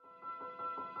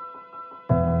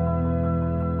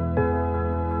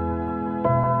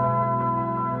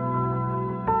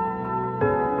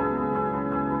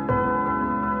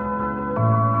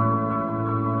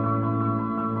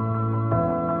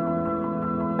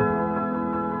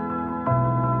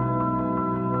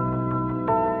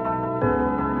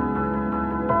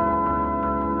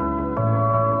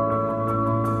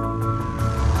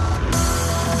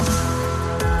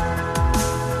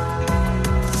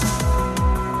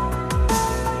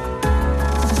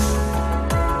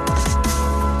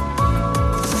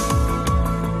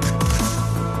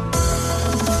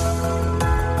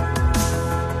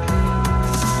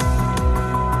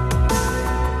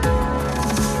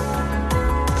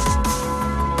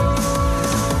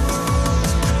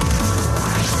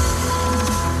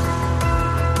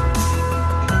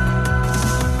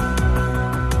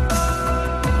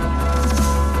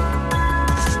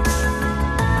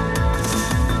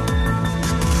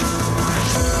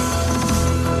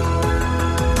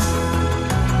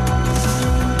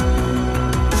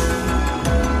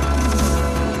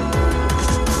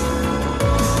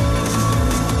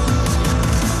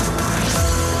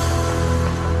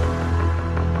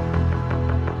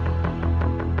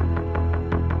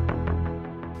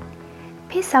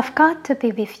Peace of God to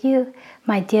be with you,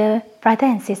 my dear brother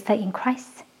and sister in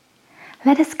Christ.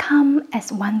 Let us come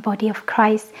as one body of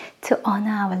Christ to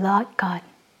honor our Lord God.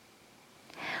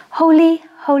 Holy,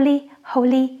 holy,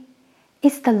 holy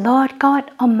is the Lord God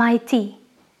Almighty,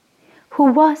 who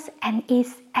was and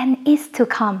is to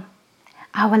come.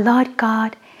 Our Lord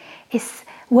God is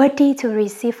worthy to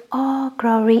receive all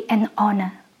glory and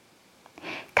honor.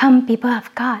 Come, people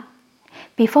of God,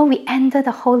 before we enter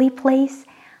the holy place,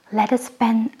 let us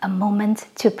spend a moment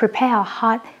to prepare our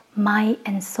heart, mind,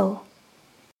 and soul.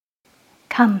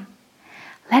 Come,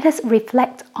 let us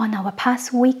reflect on our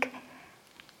past week,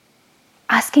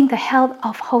 asking the help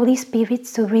of Holy Spirit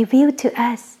to reveal to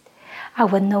us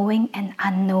our knowing and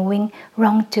unknowing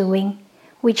wrongdoing,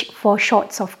 which fall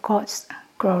short of God's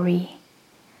glory.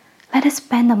 Let us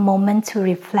spend a moment to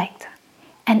reflect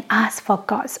and ask for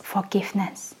God's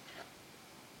forgiveness.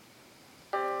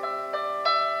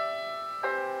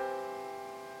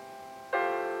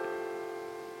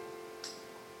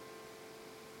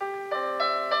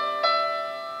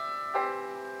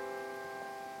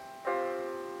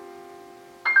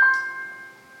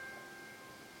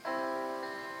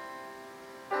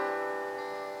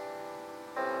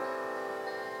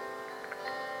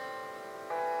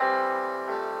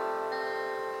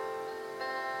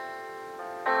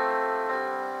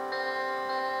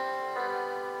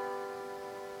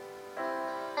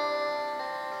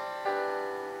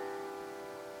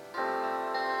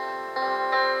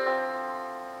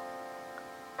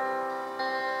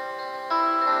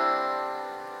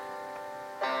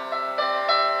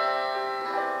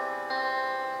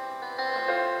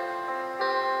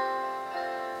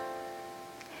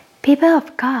 People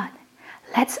of God,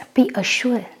 let's be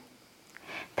assured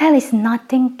there is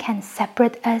nothing can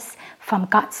separate us from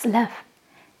God's love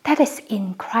that is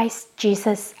in Christ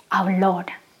Jesus our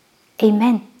Lord.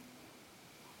 Amen.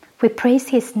 We praise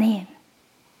His name.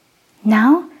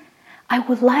 Now, I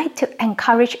would like to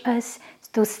encourage us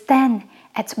to stand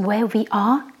at where we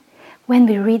are when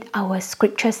we read our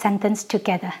scripture sentence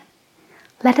together.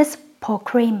 Let us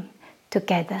proclaim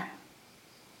together.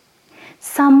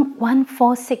 Psalm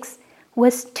 146,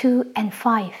 verse 2 and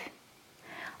 5.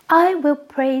 I will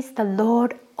praise the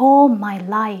Lord all my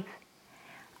life.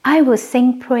 I will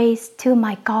sing praise to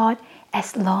my God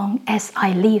as long as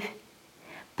I live.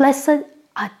 Blessed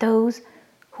are those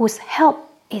whose help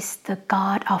is the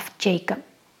God of Jacob,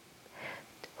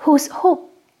 whose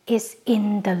hope is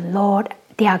in the Lord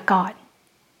their God.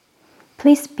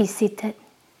 Please be seated.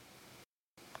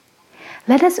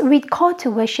 Let us read Call to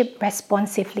Worship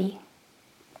responsively.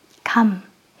 Come,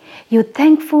 you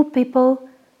thankful people,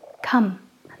 come,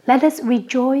 let us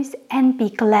rejoice and be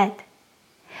glad.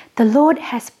 The Lord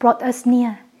has brought us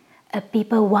near, a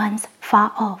people once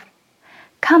far off.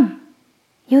 Come,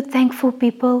 you thankful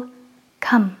people,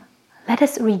 come, let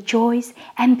us rejoice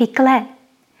and be glad.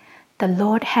 The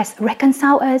Lord has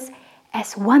reconciled us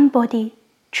as one body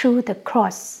through the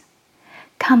cross.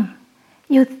 Come,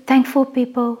 you thankful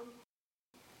people,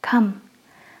 come,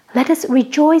 let us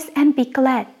rejoice and be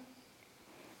glad.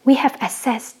 We have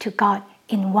access to God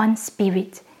in one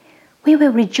Spirit. We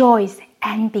will rejoice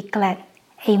and be glad.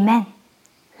 Amen.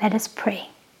 Let us pray.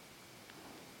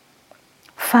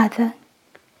 Father,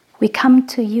 we come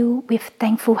to you with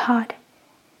thankful heart.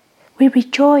 We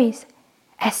rejoice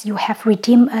as you have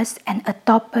redeemed us and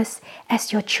adopted us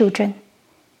as your children,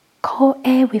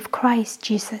 co-heir with Christ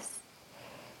Jesus.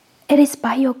 It is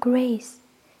by your grace,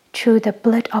 through the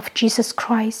blood of Jesus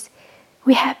Christ,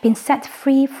 we have been set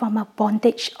free from a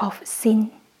bondage of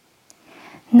sin.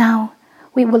 Now,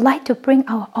 we would like to bring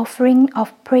our offering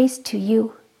of praise to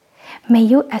you. May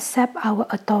you accept our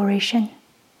adoration.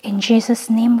 In Jesus'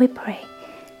 name we pray.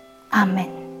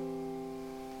 Amen.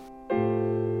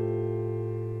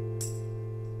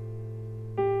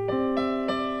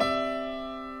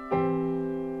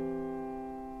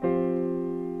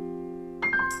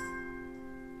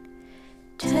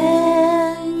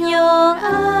 Turn your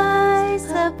eyes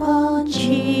upon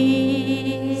Jesus.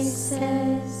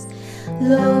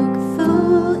 Look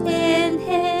full in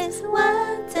His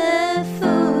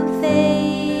wonderful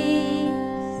face,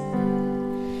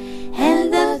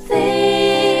 and the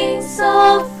things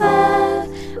of earth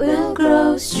will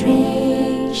grow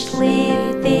strangely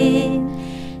thin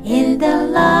in the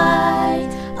light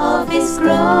of His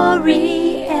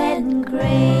glory and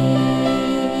grace.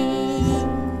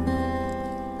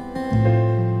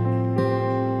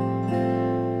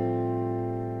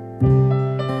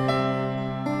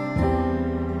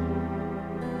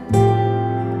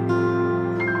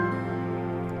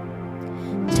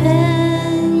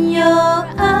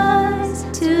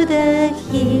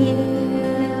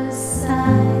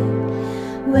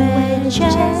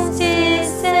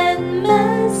 justice and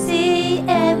mercy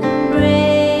embrace.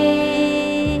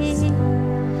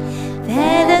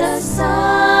 That the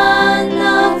Son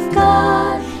of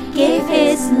God gave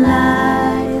His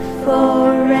life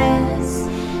for us,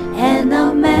 and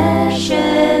the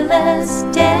measureless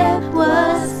debt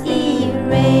was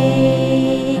erased.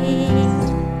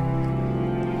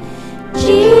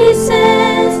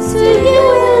 Jesus, to you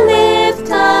we lift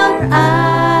our eyes.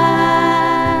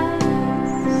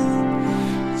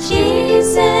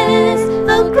 Jesus,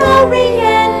 our glory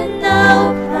and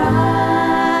our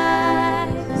prize.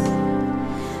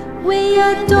 We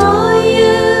adore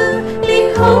you,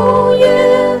 behold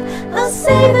you, our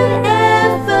Savior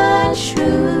ever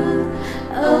true.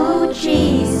 Oh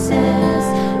Jesus,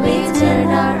 we turn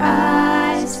our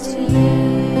eyes to you.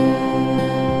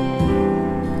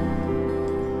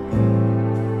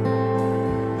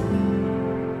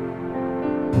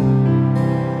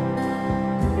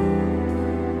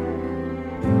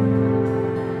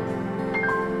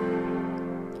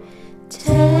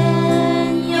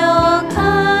 Turn your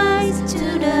eyes to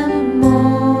the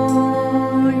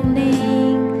morning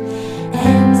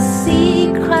and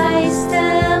see Christ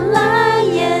the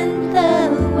Lion, the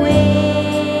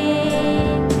way.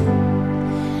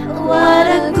 What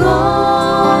a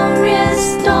glorious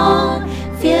dawn,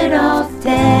 fear of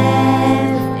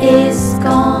death is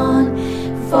gone,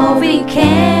 for we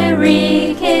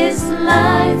carry His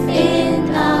life in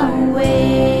our ways.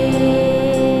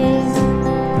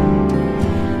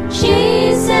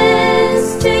 Jesus,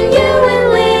 to you we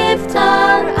lift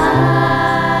our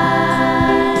eyes.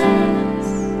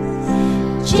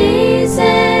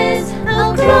 Jesus,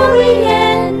 our glory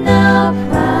and our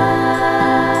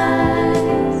prize.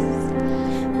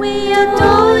 We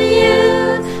adore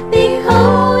you,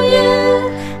 behold you,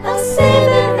 our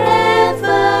Savior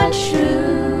ever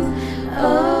true.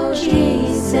 Oh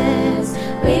Jesus,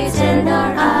 we turn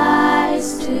our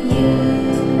eyes to you.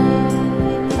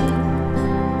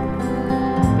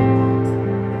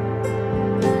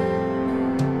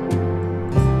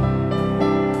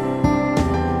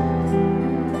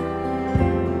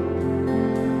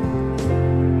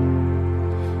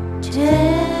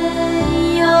 Turn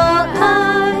your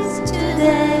eyes to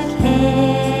the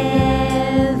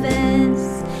heavens.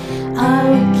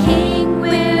 Our King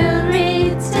will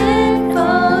return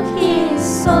for His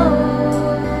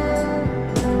soul.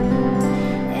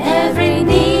 Every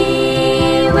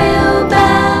knee will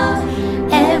bow,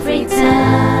 every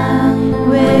tongue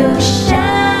will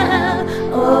shout,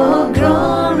 oh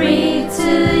glory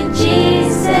to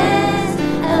Jesus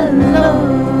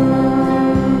alone.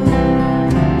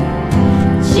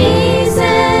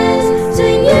 Jesus, to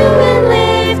you we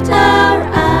lift our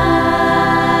eyes.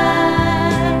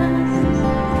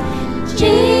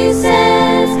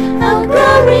 Jesus, our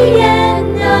glory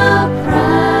and our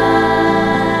prize.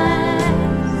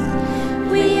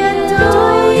 We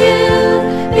adore you,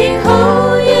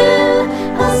 behold you,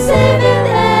 our Savior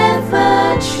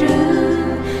ever true.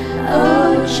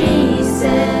 Oh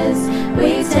Jesus, we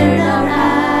turn our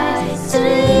eyes to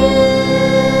you.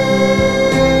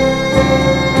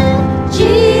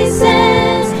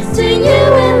 Jesus, to you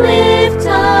we lift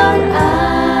our eyes.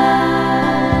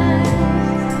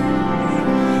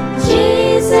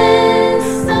 Jesus,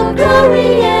 our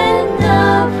glory and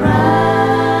our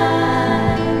prize.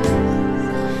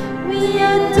 We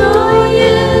adore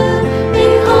you,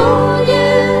 behold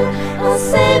you, our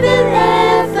Savior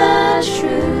ever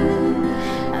true.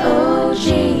 Oh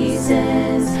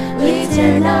Jesus, we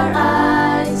turn our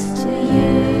eyes to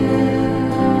you.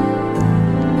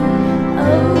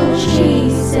 Oh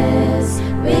Jesus,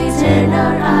 we turn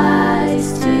our eyes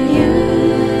to you.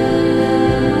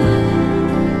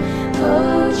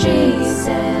 Oh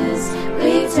Jesus,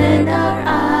 we turn our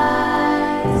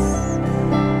eyes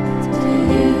to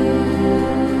you.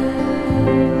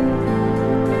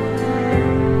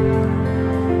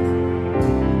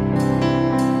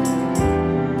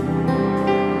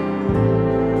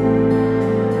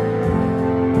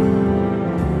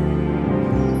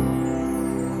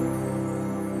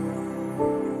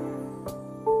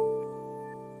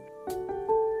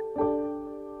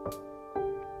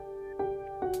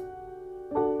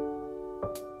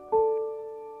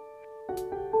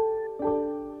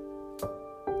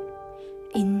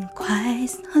 In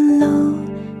Christ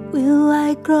alone will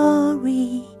I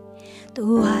glory,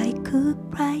 though I could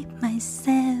pride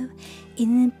myself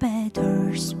in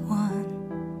battles won.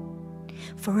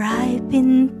 For I've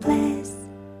been blessed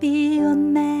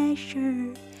beyond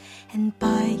measure, and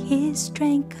by His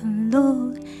strength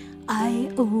alone I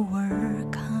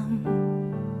overcome.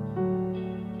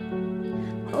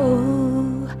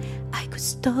 Oh, I could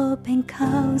stop and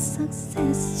count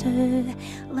successor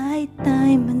like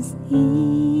diamonds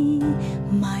in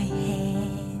my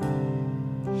hand.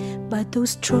 But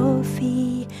those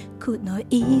trophies could not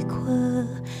equal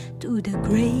to the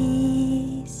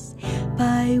grace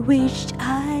by which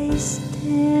I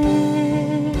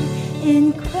stand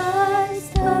in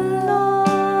Christ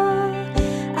alone.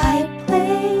 I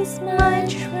place my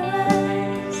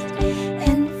trust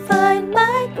and find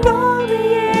my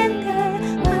glory in the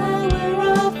power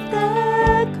of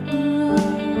the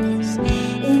cross.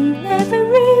 In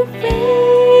every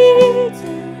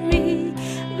victory,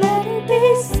 let it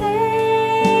be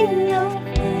said of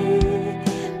me,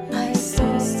 my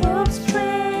source of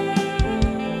strength,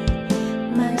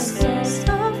 my source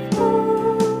of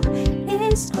hope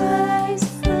is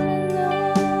Christ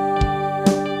alone.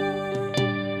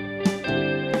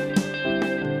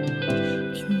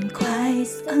 In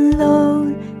Christ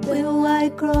alone will I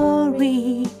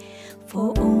glory,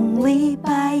 for only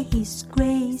by His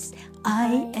grace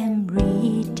I am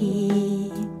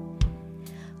redeemed.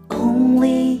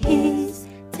 Only His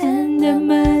tender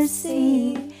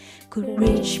mercy could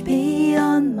reach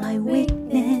beyond my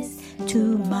weakness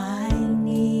to my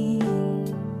need.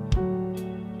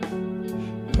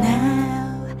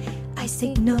 Now I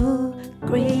seek no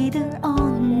greater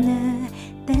honor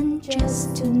than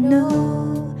just to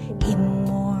know Him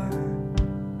more,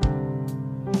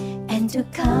 and to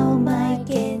count my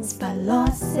gains by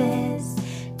losses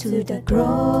to the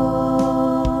glory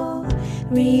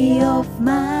of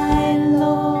my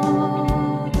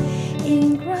Lord.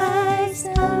 In Christ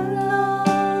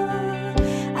alone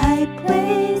I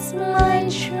place my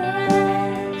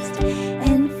trust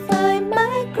and find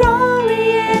my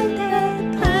glory in the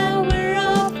power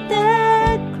of the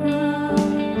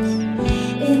cross.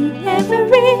 In every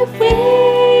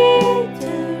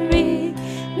victory,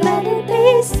 let it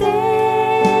be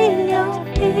said of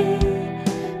me,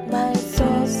 my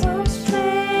source of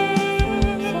strength,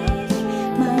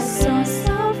 my source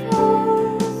of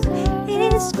hope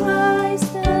is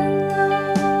Christ alone.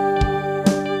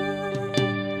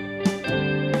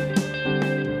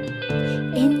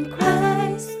 In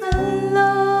Christ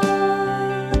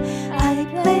alone I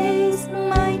place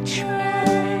my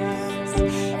trust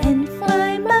and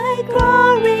find my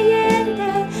glory in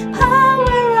the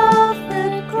power of the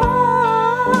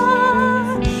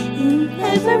cross. In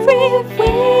every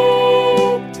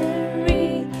victory,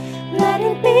 let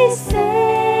it be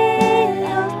said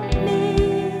of me,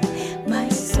 my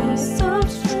source of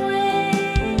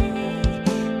strength,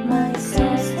 my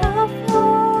source of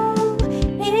hope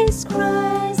is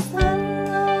Christ alone.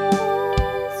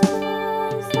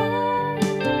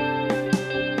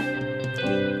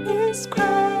 Is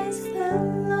Christ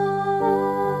alone.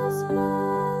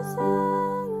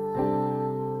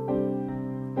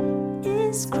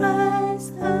 Is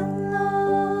Christ alone.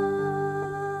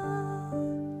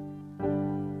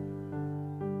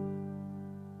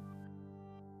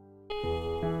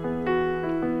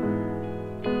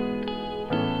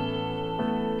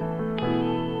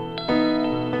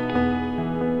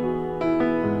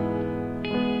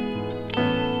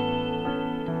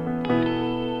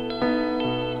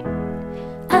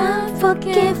 I'm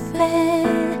forgiven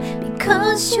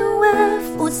because you were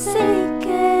forsaken.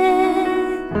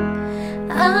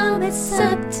 I'm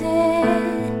accepted,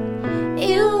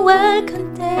 you were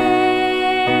condemned.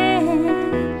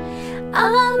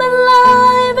 I'm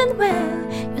alive and well,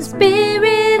 your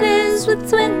spirit is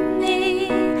within me,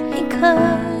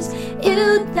 because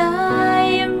you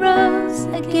died and rose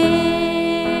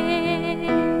again.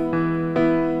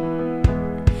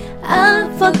 I'm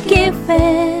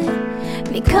forgiven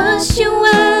because you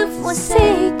were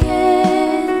forsaken.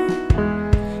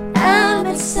 I'm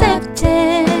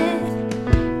accepted,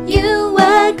 you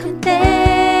were condemned.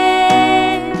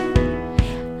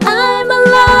 I'm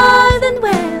alive and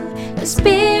well, your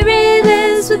spirit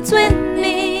is within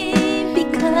me,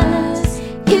 because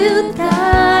you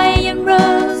died and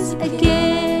rose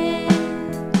again.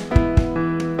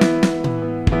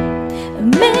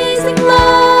 Amazing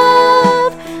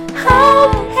love,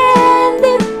 how can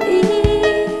it be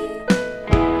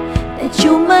that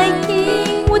you, my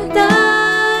King, would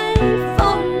die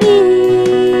for me?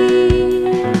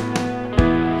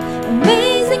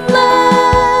 Amazing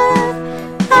love,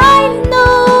 I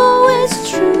know it's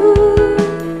true.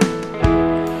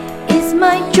 It's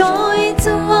my joy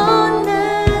to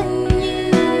honor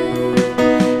you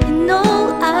in all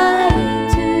I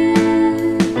do.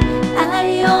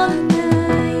 I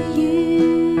honor you.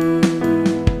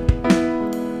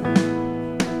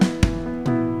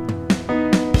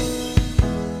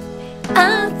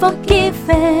 I'm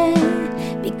forgiven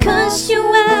because you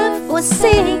were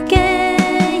forsaken.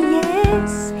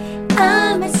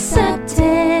 I'm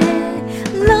accepted.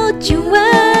 Lord, you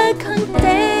are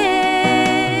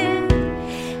condemned.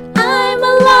 I'm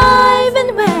alive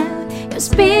and well. Your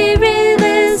spirit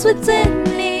is within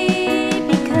me,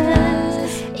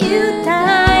 because you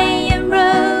died and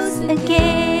rose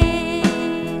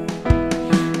again.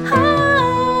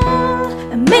 Oh,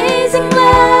 amazing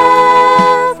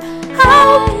love,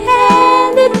 how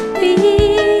can it be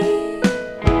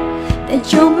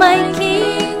that you're my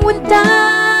King would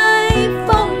die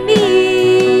for me?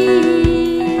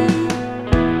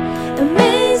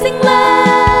 Amazing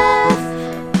love,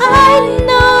 I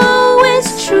know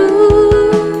it's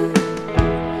true.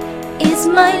 It's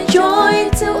my joy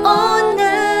to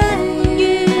honor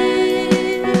you.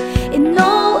 In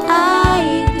all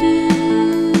I do,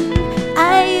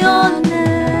 I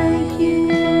honor you.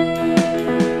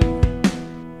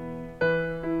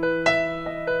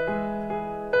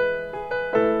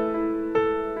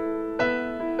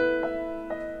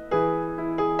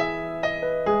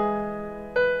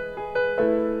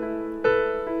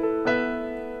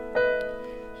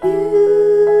 You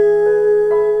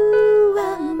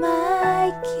are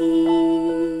my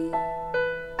King.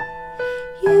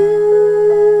 You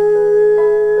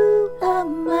are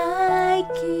my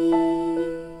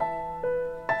King.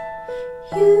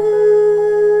 You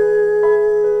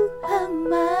are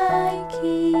my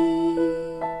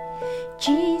King.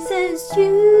 Jesus,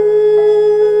 you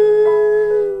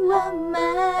are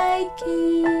my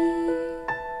King.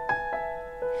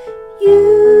 You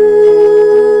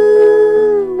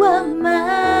are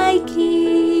my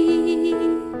King.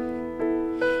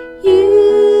 You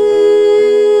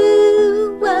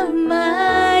are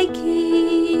my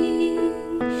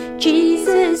King.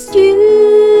 Jesus, you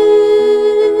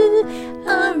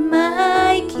are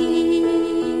my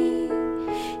King.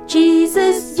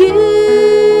 Jesus,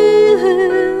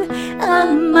 you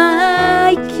are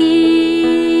my King.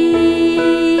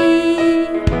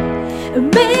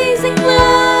 Amazing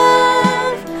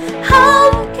love,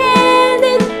 how can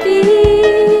it be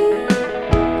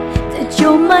that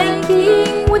you're my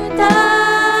King would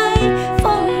die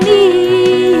for me?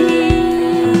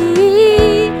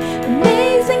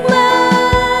 Amazing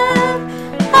love,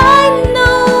 I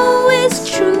know it's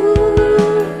true.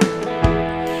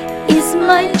 It's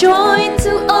my joy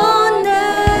to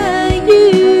honor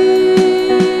you.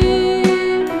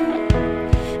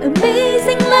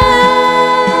 Amazing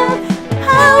love,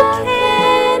 how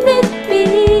can it be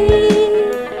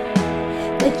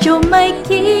that you're my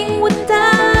King would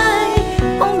die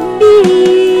for me?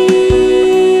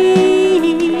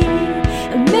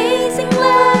 Amazing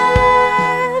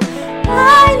love,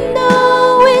 I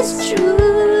know it's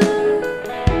true.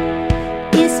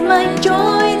 It's my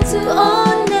joy to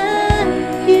honor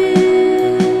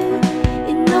you.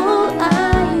 In all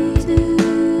I do,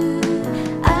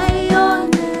 I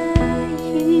honor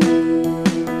you.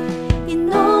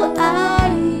 In all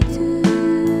I do,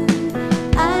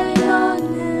 I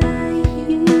honor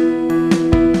you.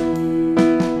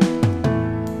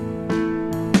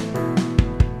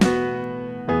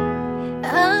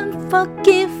 I'm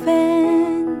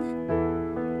forgiven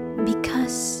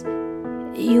because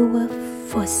you were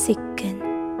forsaken.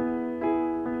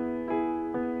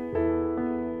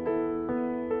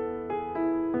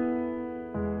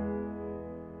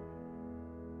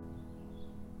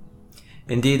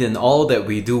 Indeed, in all that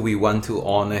we do, we want to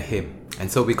honor Him. And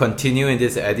so we continue in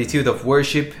this attitude of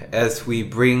worship as we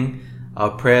bring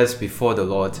our prayers before the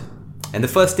Lord. And the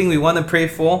first thing we want to pray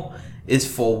for is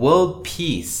for world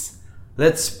peace.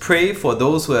 Let's pray for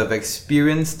those who have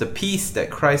experienced the peace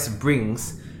that Christ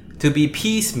brings to be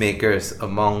peacemakers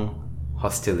among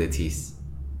hostilities.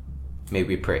 May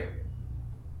we pray.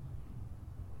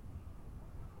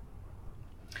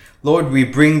 Lord, we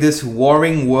bring this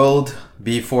warring world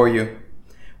before you,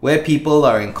 where people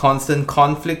are in constant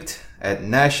conflict at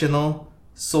national,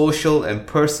 social, and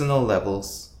personal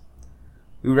levels.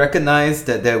 We recognize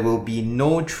that there will be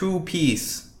no true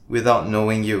peace without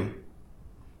knowing you,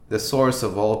 the source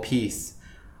of all peace.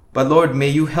 But Lord, may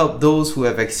you help those who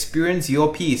have experienced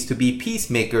your peace to be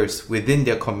peacemakers within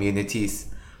their communities,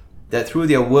 that through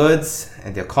their words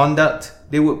and their conduct,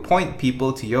 they would point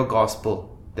people to your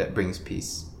gospel that brings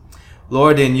peace.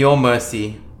 Lord, in your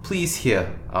mercy, please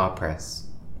hear our prayers.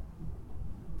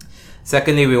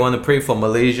 Secondly, we want to pray for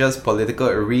Malaysia's political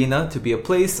arena to be a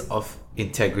place of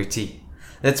integrity.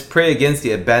 Let's pray against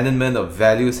the abandonment of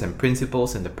values and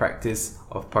principles and the practice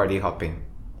of party hopping.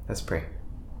 Let's pray.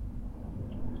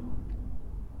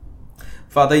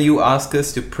 Father, you ask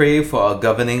us to pray for our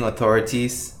governing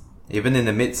authorities, even in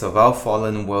the midst of our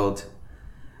fallen world.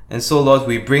 And so, Lord,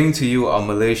 we bring to you our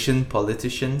Malaysian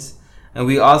politicians. and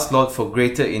we ask, Lord, for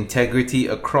greater integrity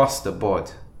across the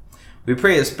board. We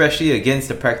pray especially against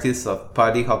the practice of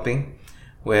party hopping,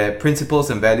 where principles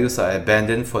and values are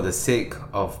abandoned for the sake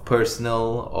of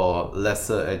personal or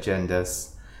lesser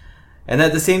agendas. And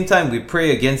at the same time, we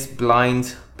pray against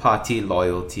blind party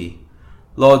loyalty.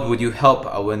 Lord, would you help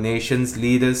our nation's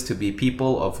leaders to be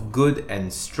people of good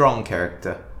and strong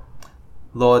character?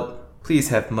 Lord, please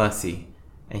have mercy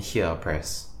and hear our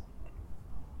prayers.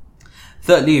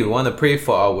 Thirdly, we want to pray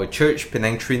for our church,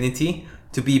 Penang Trinity,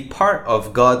 to be part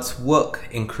of God's work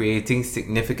in creating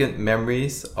significant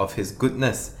memories of His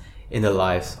goodness in the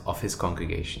lives of His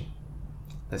congregation.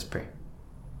 Let's pray.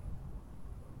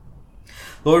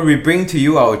 Lord, we bring to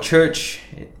you our church,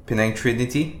 Penang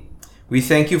Trinity. We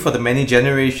thank you for the many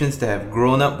generations that have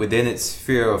grown up within its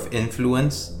sphere of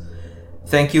influence.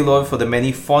 Thank you, Lord, for the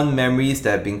many fond memories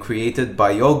that have been created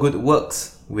by your good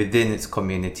works within its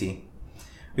community.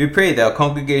 We pray that our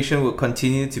congregation will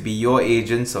continue to be your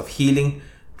agents of healing,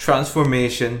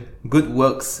 transformation, good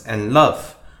works, and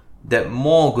love, that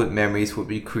more good memories would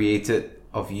be created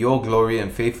of your glory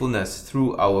and faithfulness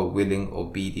through our willing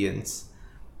obedience.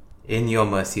 In your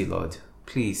mercy, Lord,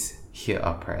 please hear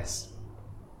our prayers.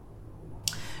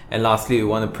 And lastly, we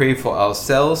want to pray for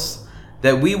ourselves,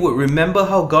 that we would remember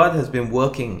how God has been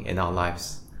working in our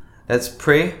lives. Let's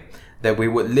pray that we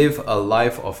would live a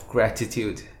life of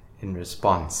gratitude in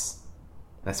response.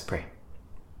 Let's pray.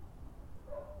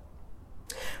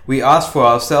 We ask for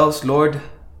ourselves, Lord,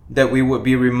 that we would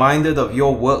be reminded of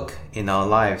your work in our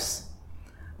lives.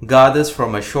 Guard us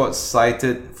from a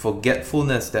short-sighted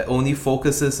forgetfulness that only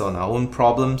focuses on our own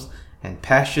problems and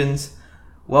passions,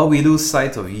 while we lose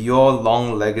sight of your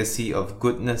long legacy of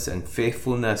goodness and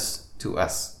faithfulness to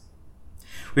us.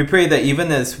 We pray that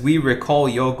even as we recall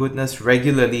your goodness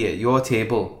regularly at your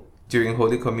table during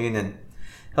Holy Communion,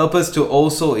 help us to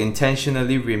also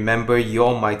intentionally remember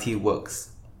your mighty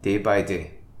works day by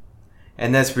day.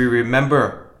 And as we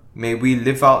remember, may we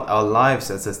live out our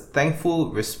lives as a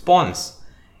thankful response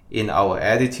in our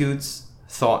attitudes,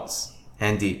 thoughts,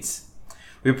 and deeds.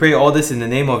 We pray all this in the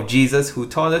name of Jesus, who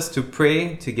taught us to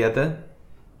pray together.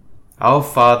 Our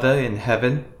Father in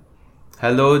heaven,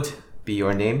 hallowed be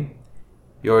your name.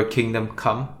 Your kingdom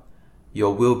come.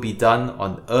 Your will be done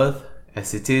on earth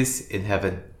as it is in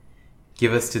heaven.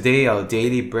 Give us today our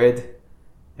daily bread,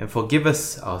 and forgive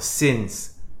us our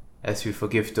sins as we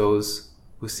forgive those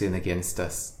who sin against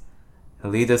us.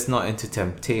 And lead us not into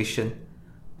temptation,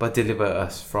 but deliver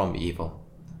us from evil.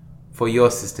 For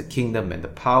yours is the kingdom and the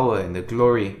power and the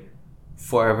glory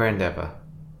forever and ever.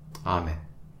 Amen.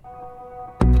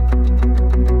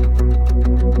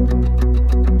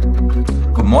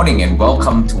 Good morning and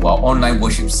welcome to our online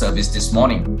worship service this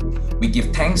morning. We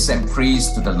give thanks and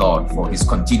praise to the Lord for His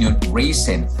continued grace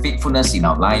and faithfulness in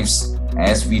our lives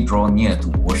as we draw near to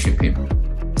worship Him.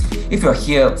 If you're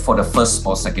here for the first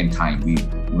or second time, we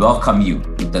welcome you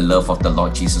with the love of the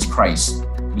Lord Jesus Christ.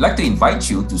 We'd like to invite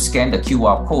you to scan the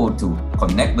QR code to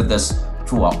connect with us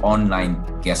through our online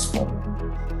guest form.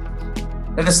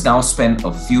 Let us now spend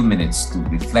a few minutes to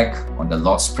reflect on the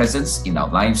Lord's presence in our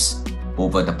lives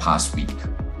over the past week.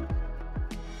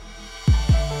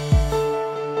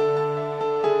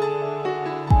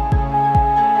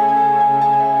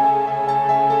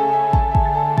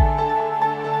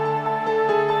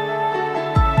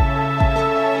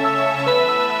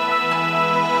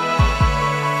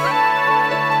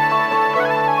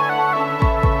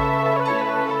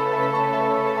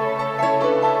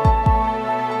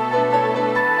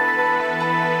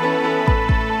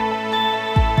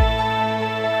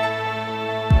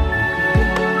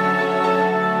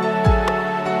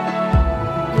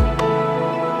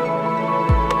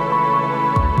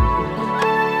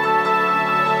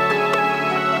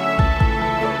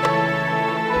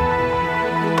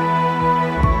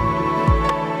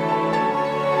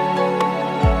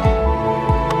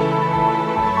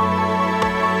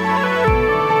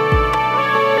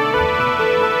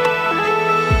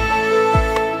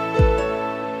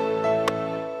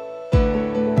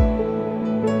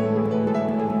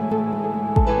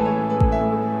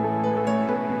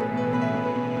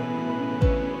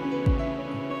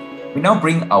 We now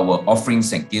bring our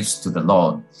offerings and gifts to the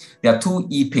Lord. There are two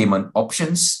e-payment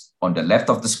options. On the left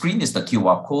of the screen is the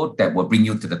QR code that will bring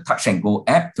you to the Touch and Go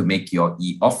app to make your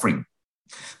e-offering.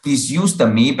 Please use the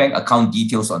Maybank account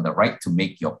details on the right to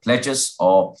make your pledges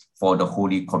or for the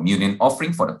Holy Communion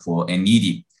offering for the poor and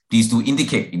needy. Please do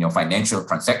indicate in your financial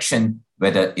transaction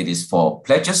whether it is for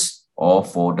pledges or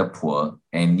for the poor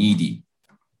and needy.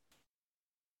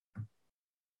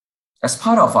 As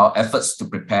part of our efforts to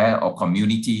prepare our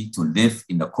community to live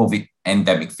in the COVID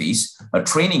endemic phase, a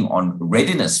training on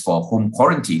readiness for home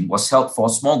quarantine was held for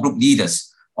small group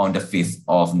leaders on the 5th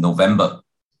of November.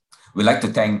 We'd like to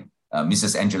thank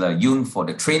Mrs. Angela Yoon for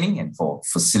the training and for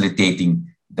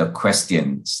facilitating the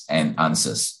questions and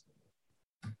answers.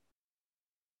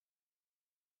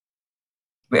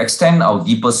 We extend our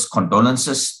deepest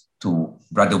condolences to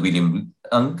Brother William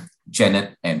Ng,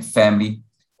 Janet, and family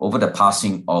over the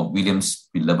passing of William's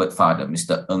beloved father,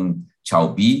 Mr. Ng Chow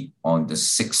Bee, on the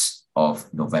 6th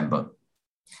of November.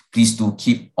 Please do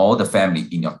keep all the family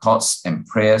in your thoughts and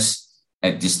prayers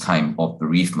at this time of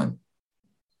bereavement.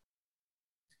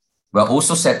 We're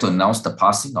also set to announce the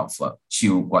passing of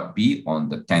Chew Guat Bee on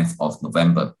the 10th of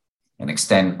November and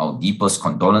extend our deepest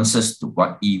condolences to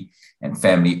Guat Yi and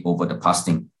family over the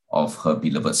passing of her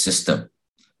beloved sister.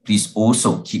 Please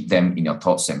also keep them in your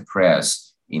thoughts and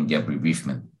prayers in their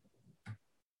bereavement.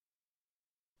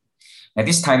 At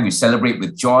this time, we celebrate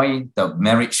with joy the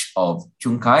marriage of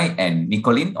Chung Kai and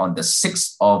Nicolene on the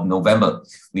 6th of November.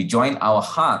 We join our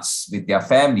hearts with their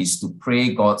families to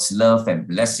pray God's love and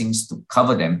blessings to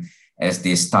cover them as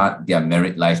they start their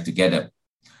married life together.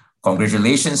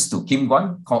 Congratulations to Kim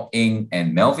Guan, Kok Eng,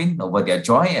 and Melvin over their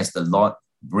joy as the Lord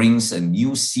brings a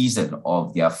new season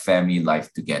of their family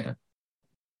life together.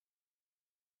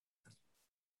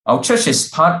 Our church is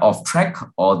part of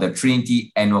TRAC, or the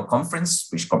Trinity Annual Conference,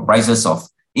 which comprises of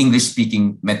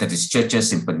English-speaking Methodist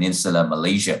churches in Peninsular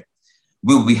Malaysia.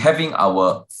 We'll be having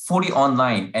our fully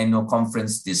online annual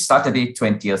conference this Saturday,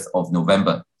 20th of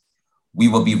November. We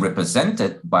will be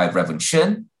represented by Reverend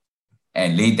Shen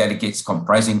and lay delegates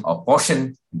comprising of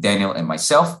Portion, Daniel, and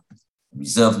myself.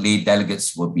 Reserved lay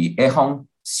delegates will be Hong,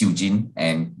 Siu Jin,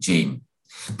 and Jane.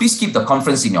 Please keep the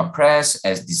conference in your prayers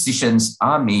as decisions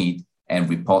are made and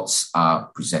reports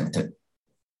are presented.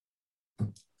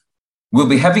 We'll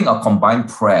be having a combined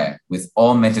prayer with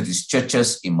all Methodist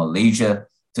churches in Malaysia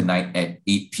tonight at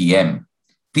 8 p.m.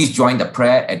 Please join the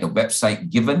prayer at the website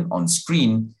given on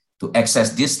screen to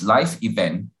access this live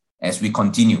event as we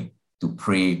continue to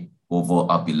pray over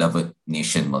our beloved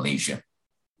nation, Malaysia.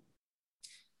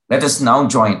 Let us now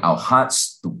join our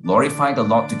hearts to glorify the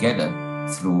Lord together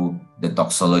through the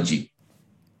doxology.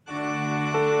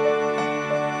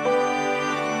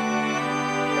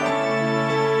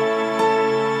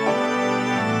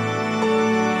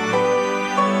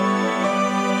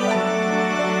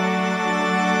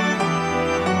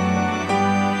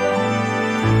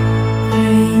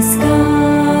 Praise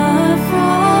God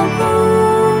from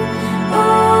whom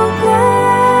all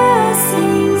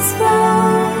blessings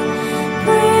flow.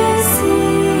 Praise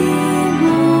Him,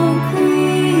 all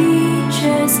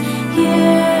creatures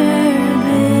here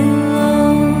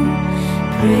below.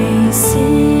 Praise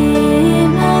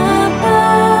Him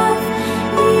above,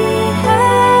 ye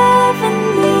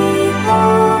heavenly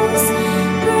hosts.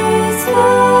 Praise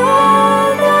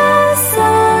Father,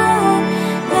 Son,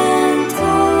 and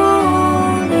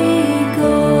Holy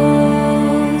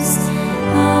Ghost.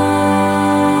 Amen.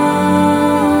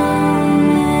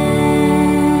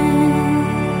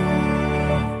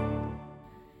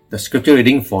 The scripture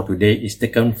reading for today is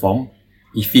taken from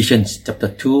Ephesians chapter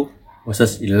 2,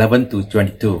 verses 11 to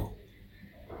 22.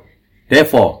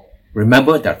 Therefore,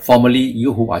 remember that formerly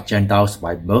you who are Gentiles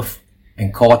by birth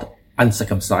and called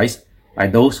uncircumcised by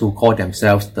those who call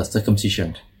themselves the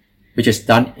circumcision, which is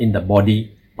done in the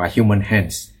body by human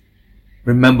hands.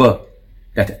 Remember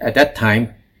that at that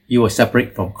time you were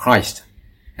separate from Christ,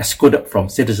 excluded from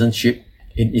citizenship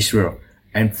in Israel,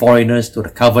 and foreigners to the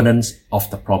covenants of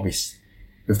the promise,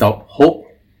 without hope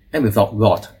and without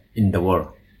God in the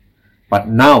world. But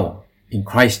now, in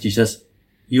Christ Jesus,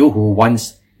 you who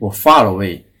once were far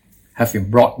away have been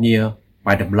brought near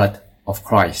by the blood of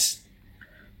Christ.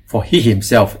 For He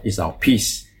Himself is our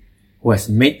peace, who has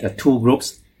made the two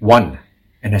groups one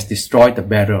and has destroyed the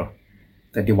barrier,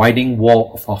 the dividing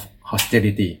wall of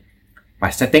hostility, by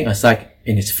setting aside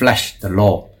in His flesh the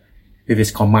law, with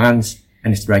its commands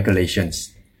and its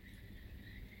regulations.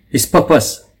 His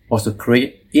purpose was to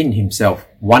create in Himself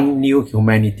one new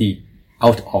humanity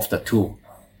out of the two,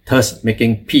 thus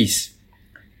making peace,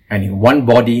 and in one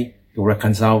body to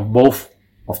reconcile both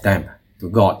of them to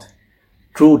God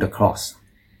through the cross,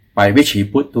 by which He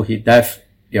put to death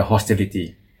their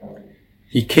hostility.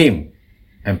 He came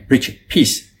and preached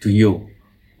peace to you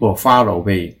who were far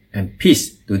away, and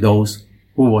peace to those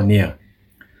who were near.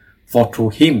 For through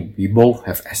Him we both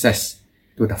have access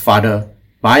to the Father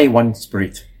by one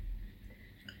Spirit.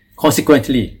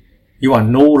 Consequently, you are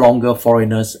no longer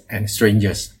foreigners and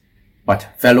strangers,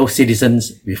 but fellow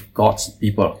citizens with God's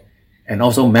people, and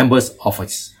also members of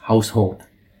His household,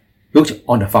 built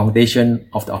on the foundation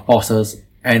of the apostles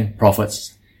and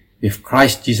prophets, with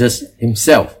Christ Jesus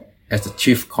himself as the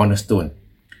chief cornerstone.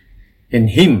 In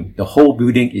him, the whole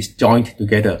building is joined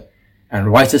together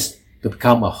and rises to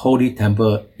become a holy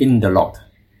temple in the Lord.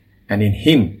 And in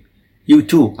him, you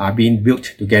too are being built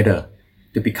together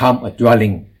to become a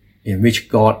dwelling in which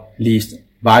God lives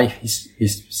by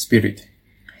his Spirit.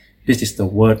 This is the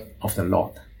word of the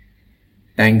Lord.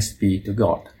 Thanks be to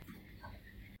God.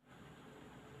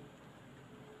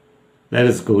 Let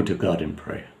us go to God in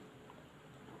prayer.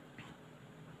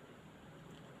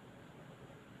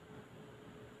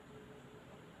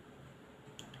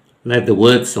 Let the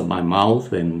words of my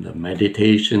mouth and the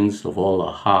meditations of all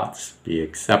our hearts be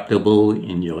acceptable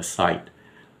in your sight,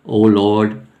 O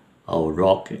Lord, our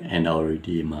rock and our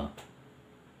Redeemer.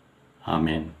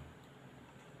 Amen.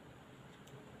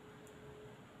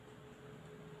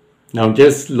 Now,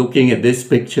 just looking at this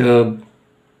picture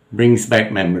brings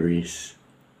back memories.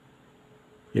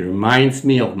 It reminds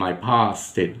me of my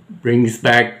past. It brings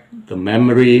back the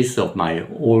memories of my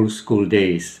old school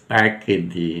days back in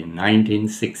the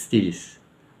 1960s.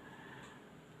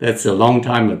 That's a long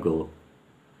time ago.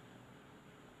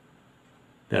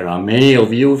 There are many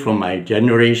of you from my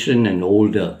generation and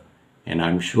older, and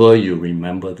I'm sure you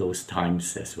remember those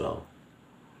times as well.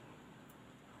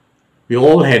 We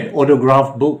all had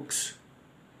autograph books.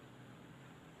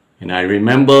 And I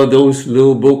remember those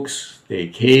little books. They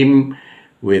came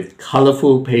with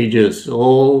colorful pages,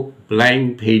 all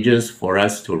blank pages for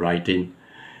us to write in.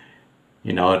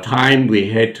 In our time, we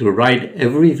had to write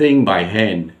everything by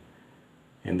hand.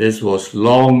 And this was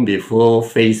long before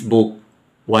Facebook,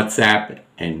 WhatsApp,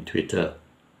 and Twitter.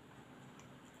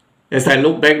 As I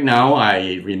look back now,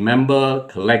 I remember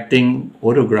collecting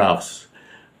autographs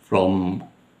from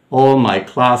all my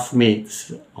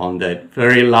classmates on that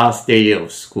very last day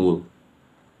of school.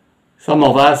 Some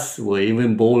of us were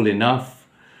even bold enough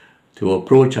to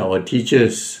approach our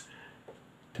teachers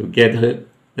to get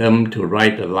them to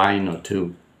write a line or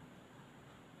two.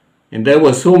 And there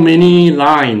were so many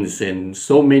lines and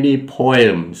so many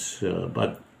poems,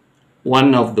 but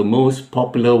one of the most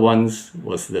popular ones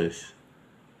was this: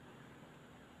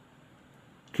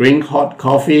 drink hot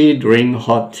coffee, drink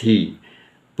hot tea,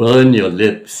 burn your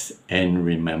lips and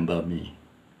remember me.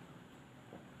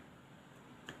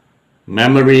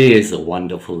 Memory is a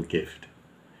wonderful gift.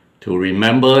 To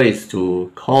remember is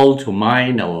to call to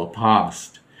mind our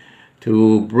past,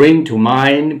 to bring to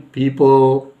mind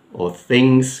people or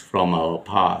things from our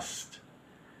past,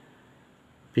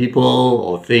 people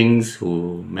or things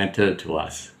who matter to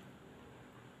us.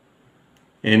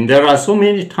 And there are so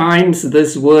many times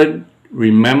this word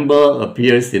remember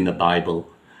appears in the Bible.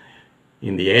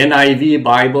 In the NIV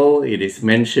Bible, it is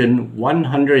mentioned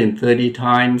 130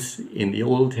 times in the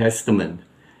Old Testament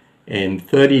and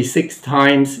 36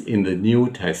 times in the New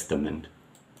Testament.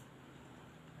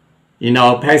 In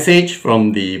our passage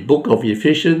from the book of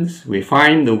Ephesians, we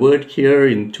find the word here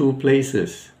in two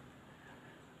places,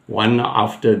 one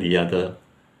after the other.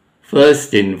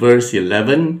 First in verse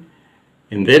 11,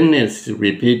 and then it's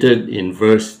repeated in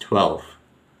verse 12.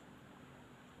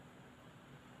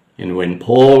 And when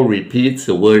Paul repeats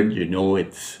a word, you know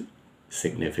it's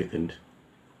significant.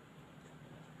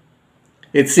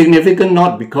 It's significant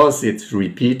not because it's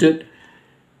repeated.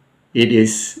 It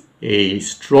is a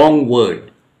strong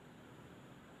word.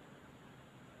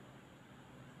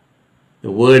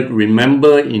 The word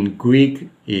remember in Greek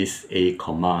is a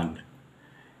command.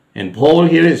 And Paul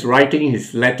here is writing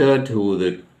his letter to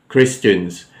the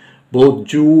Christians, both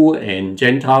Jew and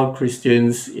Gentile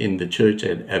Christians in the church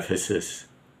at Ephesus.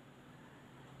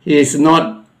 He is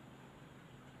not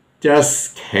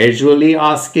just casually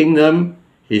asking them,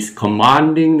 he's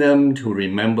commanding them to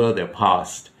remember their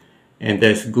past. And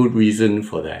there's good reason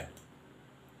for that.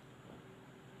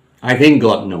 I think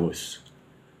God knows.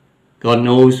 God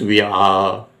knows we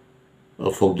are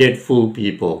a forgetful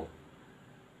people.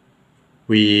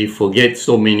 We forget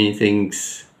so many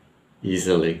things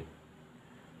easily.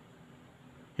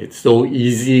 It's so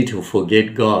easy to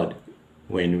forget God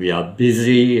when we are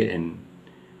busy and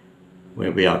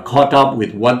when we are caught up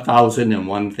with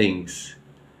 1001 things.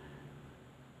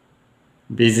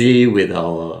 Busy with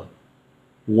our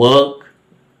work,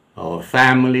 our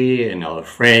family, and our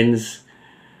friends,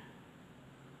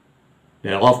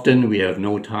 that often we have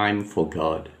no time for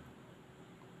God.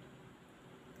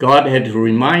 God had to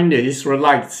remind the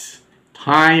Israelites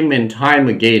time and time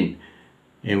again,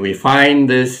 and we find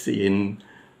this in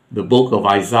the book of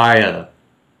Isaiah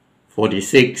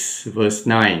 46 verse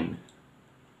 9.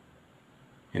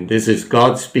 And this is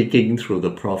God speaking through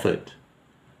the prophet.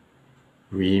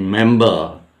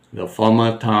 Remember the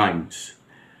former times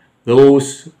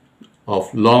those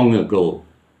of long ago.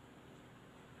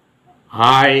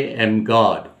 I am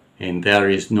God, and there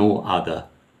is no other.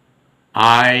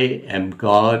 I am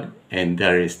God, and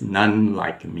there is none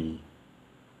like me.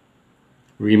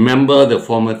 Remember the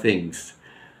former things,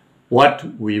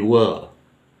 what we were,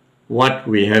 what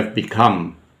we have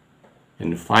become,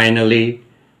 and finally,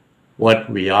 what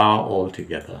we are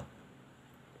altogether.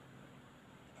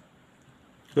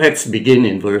 Let's begin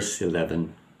in verse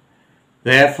 11.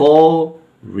 Therefore,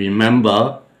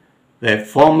 remember that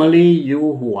formerly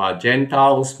you who are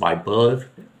Gentiles by birth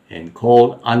and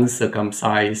called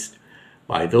uncircumcised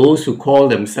by those who call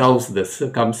themselves the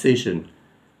circumcision,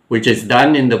 which is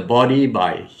done in the body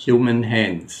by human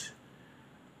hands.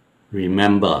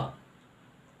 Remember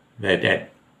that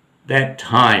at that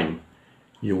time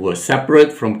you were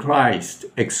separate from Christ,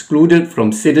 excluded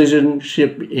from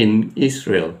citizenship in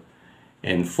Israel,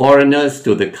 and foreigners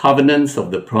to the covenants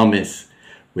of the promise,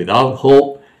 without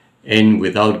hope and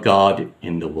without God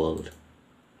in the world.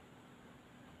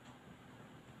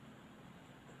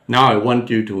 Now I want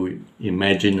you to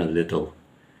imagine a little,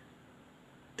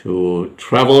 to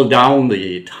travel down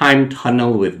the time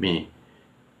tunnel with me.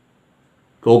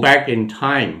 Go back in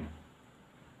time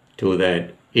to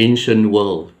that ancient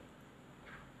world.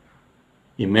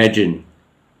 Imagine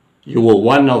you were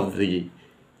one of the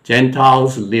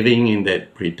Gentiles living in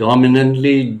that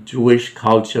predominantly Jewish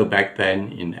culture back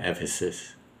then in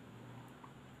Ephesus.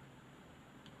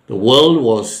 The world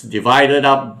was divided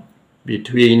up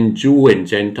between Jew and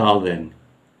Gentile then.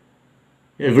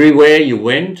 Everywhere you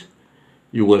went,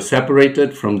 you were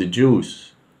separated from the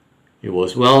Jews. It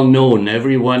was well known,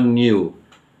 everyone knew.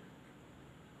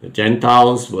 The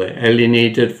Gentiles were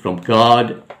alienated from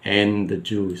God and the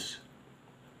Jews.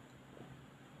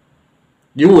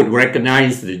 You would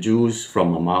recognize the Jews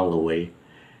from a mile away.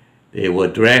 They were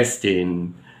dressed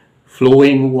in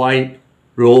flowing white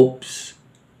robes,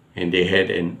 and they had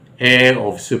an air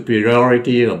of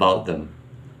superiority about them.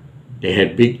 They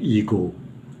had big ego.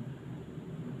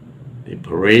 They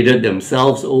paraded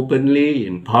themselves openly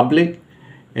in public,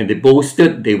 and they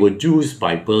boasted they were Jews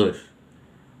by birth.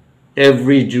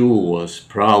 Every Jew was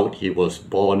proud he was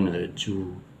born a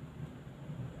Jew.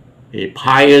 A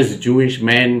pious Jewish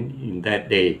man in that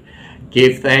day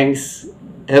gave thanks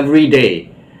every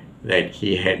day that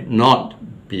he had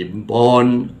not been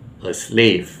born a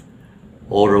slave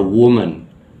or a woman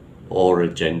or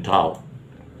a Gentile.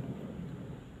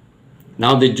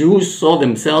 Now the Jews saw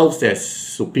themselves as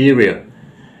superior.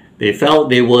 They felt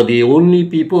they were the only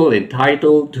people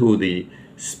entitled to the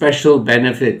special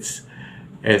benefits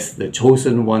as the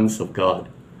chosen ones of God.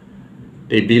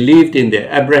 They believed in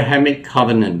the Abrahamic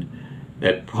covenant,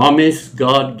 that promise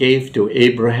God gave to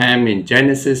Abraham in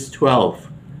Genesis 12,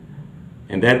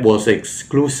 and that was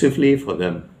exclusively for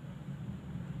them.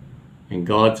 And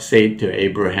God said to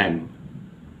Abraham,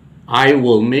 I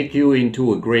will make you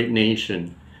into a great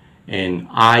nation, and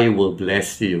I will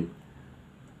bless you.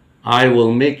 I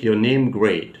will make your name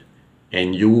great,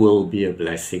 and you will be a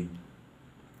blessing.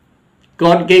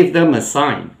 God gave them a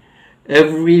sign.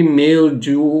 Every male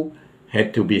Jew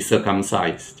had to be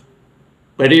circumcised.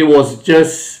 But it was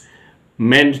just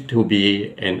meant to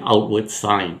be an outward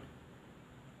sign.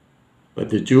 But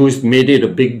the Jews made it a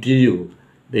big deal.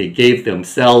 They gave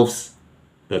themselves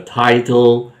the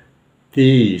title,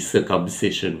 the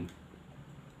circumcision.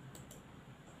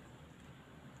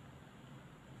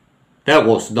 That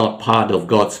was not part of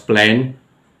God's plan.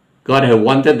 God had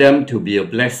wanted them to be a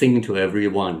blessing to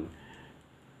everyone,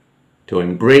 to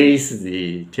embrace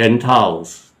the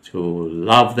Gentiles, to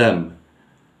love them.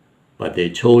 But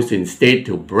they chose instead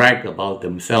to brag about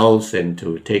themselves and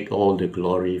to take all the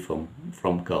glory from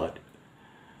God.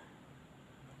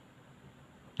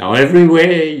 Now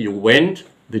everywhere you went,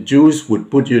 the Jews would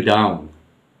put you down.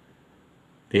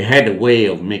 They had a way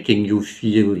of making you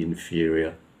feel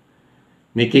inferior,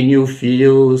 making you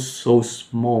feel so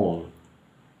small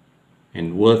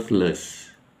and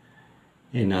worthless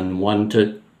and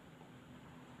unwanted.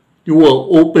 You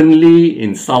were openly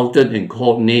insulted and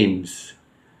called names.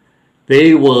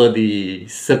 They were the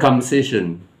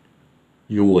circumcision.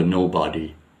 You were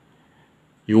nobody.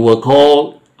 You were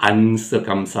called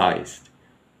uncircumcised,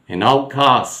 an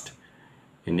outcast,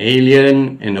 an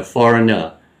alien and a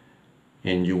foreigner,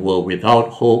 and you were without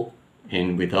hope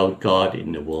and without God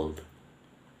in the world.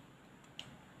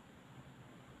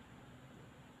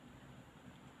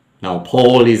 Now,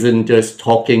 Paul isn't just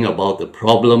talking about the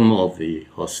problem of the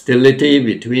hostility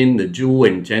between the Jew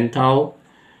and Gentile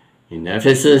in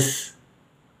Ephesus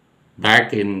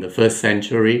back in the first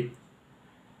century.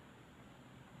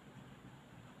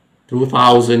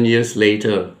 2,000 years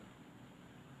later,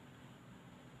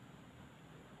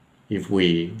 if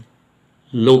we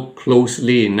look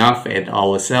closely enough at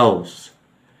ourselves,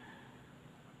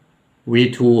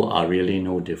 we too are really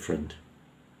no different.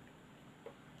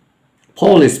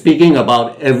 Paul is speaking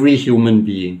about every human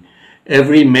being,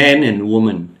 every man and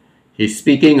woman. He's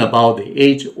speaking about the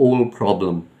age-old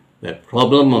problem, that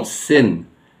problem of sin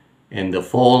and the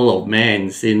fall of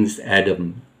man since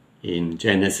Adam in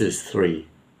Genesis 3.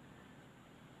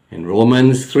 And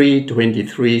Romans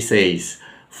 3:23 says,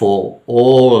 "For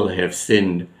all have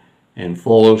sinned and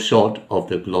fall short of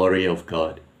the glory of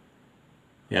God."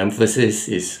 The emphasis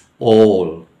is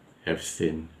all have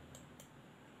sinned.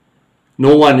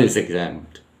 No one is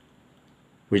exempt.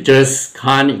 We just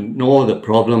can't ignore the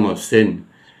problem of sin,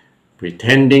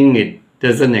 pretending it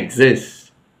doesn't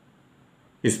exist.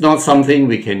 It's not something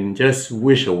we can just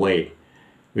wish away.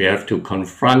 We have to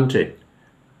confront it.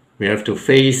 We have to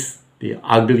face the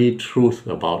ugly truth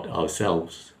about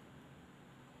ourselves.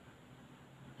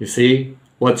 You see,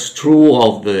 what's true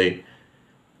of the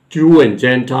Jew and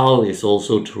Gentile is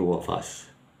also true of us.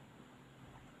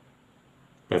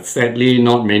 But sadly,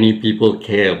 not many people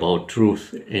care about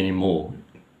truth anymore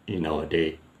in our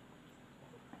day.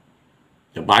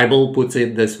 The Bible puts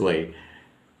it this way: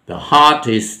 the heart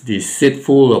is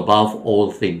deceitful above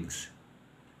all things.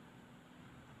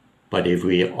 But if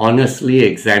we honestly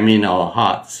examine our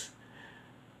hearts,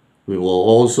 we will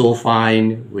also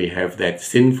find we have that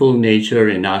sinful nature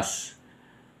in us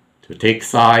to take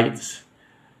sides,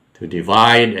 to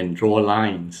divide and draw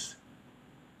lines,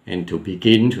 and to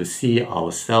begin to see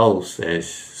ourselves as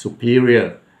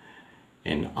superior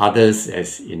and others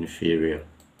as inferior.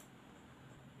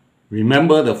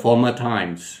 Remember the former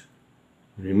times.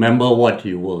 Remember what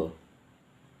you were.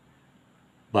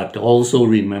 But also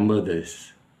remember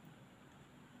this.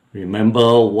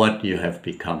 Remember what you have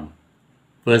become.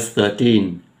 Verse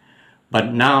 13,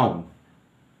 "But now,"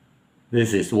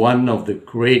 this is one of the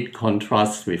great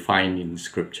contrasts we find in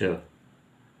Scripture.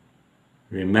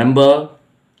 "Remember,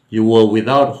 you were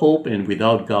without hope and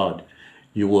without God.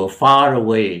 You were far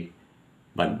away,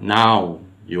 but now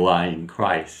you are in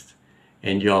Christ,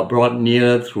 and you are brought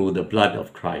near through the blood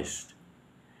of Christ."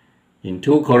 In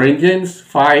 2 Corinthians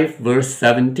 5 verse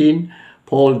 17,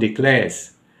 Paul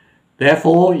declares,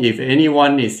 "Therefore, if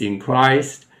anyone is in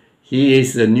Christ, he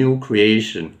is a new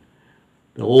creation.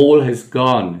 The old has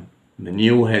gone, the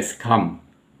new has come."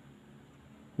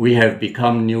 We have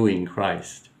become new in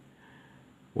Christ.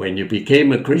 When you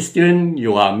became a Christian,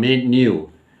 you are made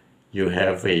new. You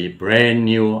have a brand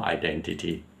new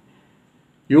identity.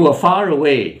 You are far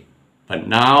away, but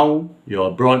now you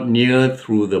are brought near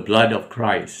through the blood of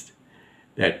Christ,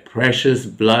 that precious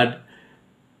blood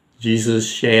Jesus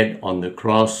shed on the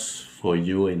cross for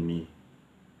you and me.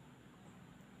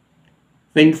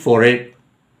 Think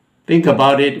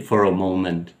about it for a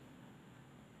moment.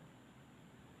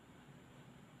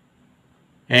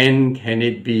 And can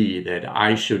it be that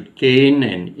I should gain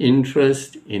an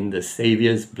interest in the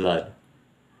Savior's blood?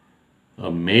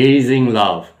 Amazing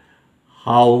love,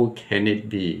 how can it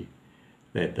be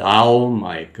that thou,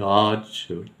 my God,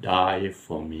 should die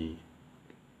for me?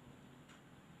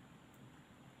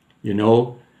 You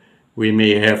know, we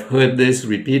may have heard this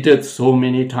repeated so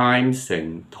many times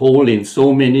and told in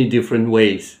so many different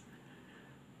ways.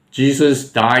 Jesus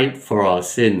died for our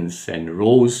sins and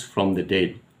rose from the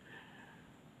dead.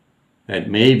 That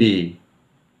maybe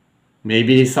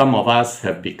some of us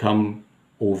have become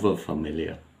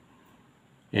over-familiar,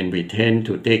 and we tend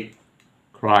to take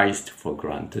Christ for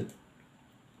granted.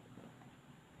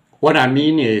 What I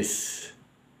mean is,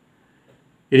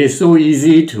 it is so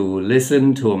easy to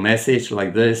listen to a message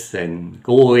like this and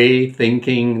go away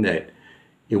thinking that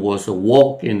it was a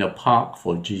walk in the park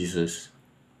for Jesus.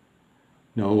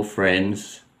 No,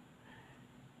 friends,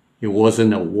 it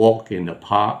wasn't a walk in the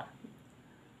park.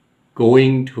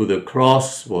 Going to the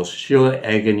cross was sure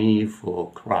agony for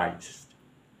Christ.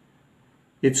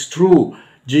 It's true,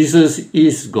 Jesus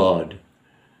is God,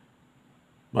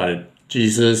 but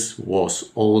Jesus was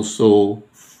also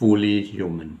fully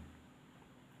human.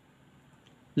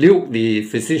 Luke, the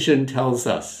physician, tells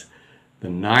us the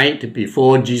night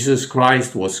before Jesus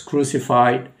Christ was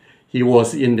crucified, he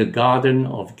was in the Garden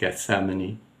of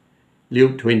Gethsemane.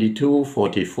 Luke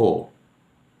 22:44.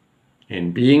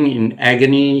 And being in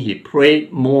agony, he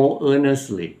prayed more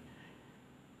earnestly.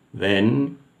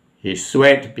 Then his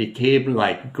sweat became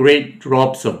like great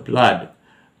drops of blood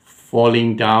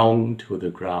falling down to the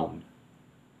ground.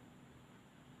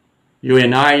 You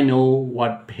and I know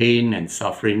what pain and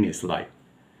suffering is like,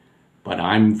 but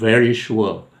I'm very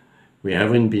sure we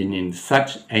haven't been in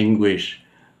such anguish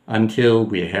until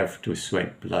we have to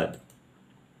sweat blood.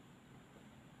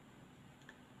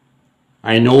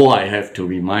 I know I have to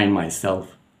remind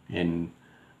myself, and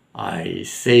I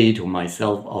say to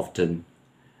myself often,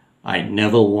 I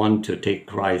never want to take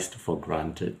Christ for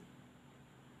granted.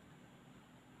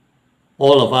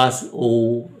 All of us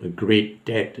owe a great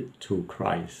debt to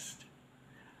Christ.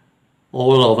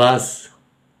 All of us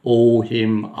owe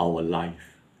him our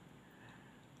life.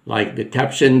 Like the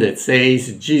caption that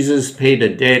says, Jesus paid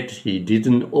a debt he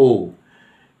didn't owe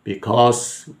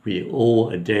because we owe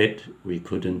a debt we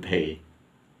couldn't pay.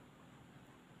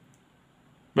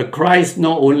 But Christ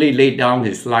not only laid down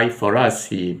his life for us,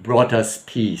 he brought us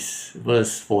peace.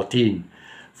 Verse 14,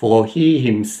 for he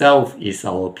himself is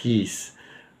our peace,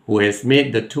 who has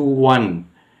made the two one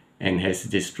and has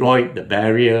destroyed the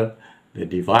barrier, the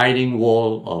dividing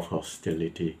wall of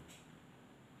hostility.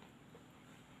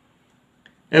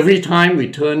 Every time we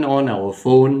turn on our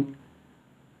phone,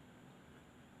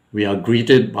 we are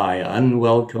greeted by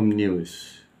unwelcome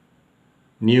news.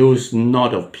 News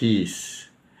not of peace,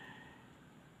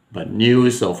 but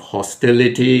news of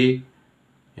hostility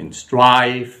and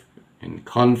strife and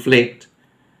conflict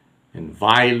and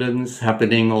violence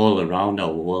happening all around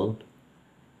our world.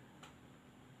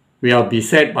 We are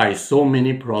beset by so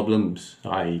many problems.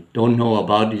 I don't know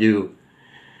about you.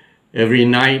 Every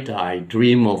night I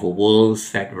dream of a world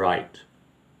set right.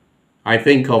 I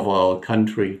think of our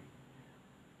country.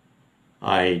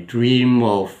 I dream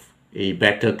of a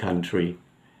better country.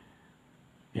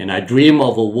 And I dream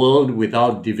of a world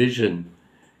without division,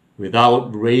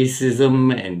 without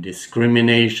racism and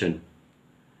discrimination.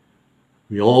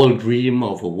 We all dream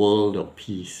of a world of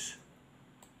peace.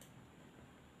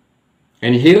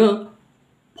 And here,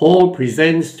 Paul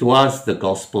presents to us the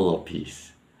gospel of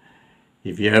peace.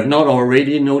 If you have not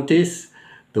already noticed,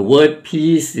 the word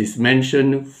peace is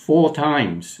mentioned 4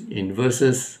 times in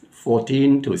verses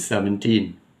 14 to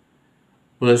 17.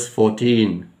 Verse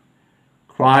 14,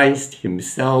 Christ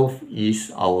himself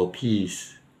is our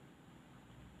peace.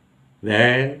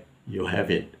 There you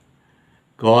have it.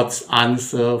 God's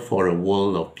answer for a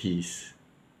world of peace.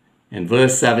 And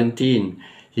verse 17,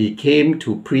 he came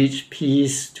to preach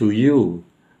peace to you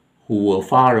who were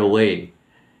far away,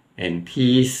 and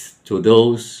peace to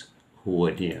those who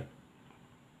were near.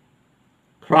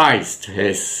 Christ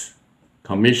has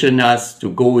commissioned us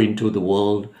to go into the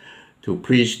world to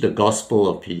preach the gospel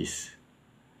of peace.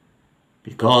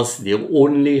 Because the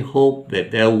only hope that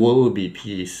there will be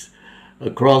peace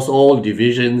across all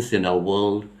divisions in our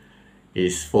world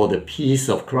is for the peace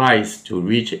of Christ to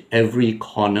reach every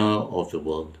corner of the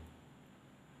world.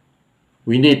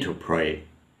 We need to pray.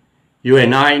 You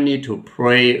and I need to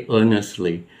pray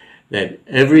earnestly that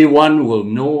everyone will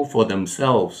know for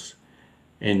themselves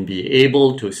and be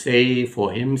able to say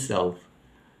for himself,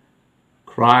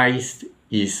 Christ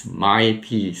is my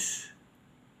peace.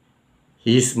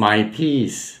 He's my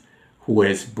peace who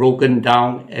has broken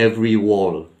down every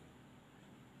wall,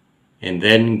 and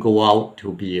then go out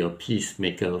to be a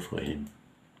peacemaker for him.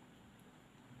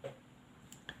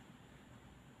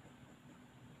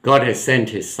 God has sent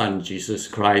his Son, Jesus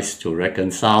Christ, to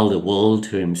reconcile the world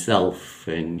to himself,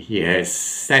 and he has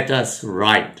set us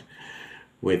right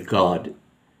with God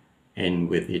and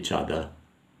with each other.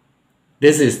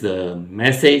 This is the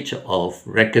message of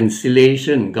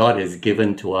reconciliation God has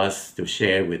given to us to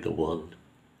share with the world.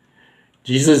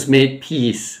 Jesus made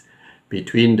peace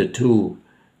between the two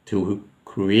to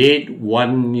create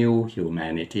one new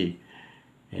humanity.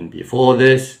 And before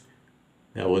this,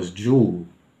 there was Jew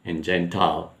and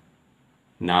Gentile.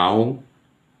 Now,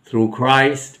 through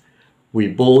Christ, we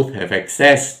both have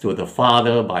access to the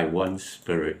Father by one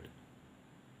Spirit.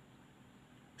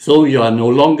 So you are no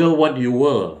longer what you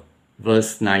were.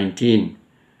 Verse 19,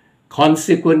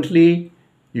 consequently,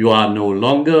 you are no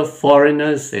longer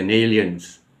foreigners and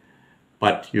aliens,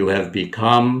 but you have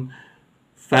become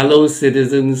fellow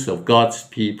citizens of God's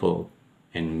people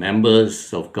and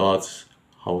members of God's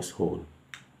household.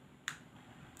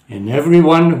 And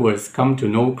everyone who has come to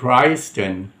know Christ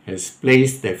and has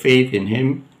placed their faith in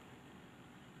him,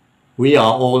 we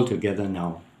are all together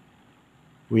now.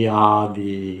 We are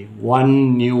the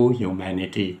one new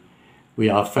humanity. We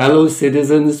are fellow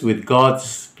citizens with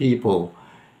God's people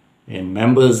and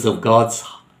members of God's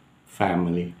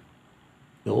family.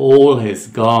 The old has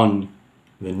gone,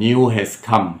 the new has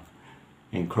come,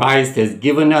 and Christ has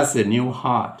given us a new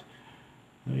heart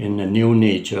and a new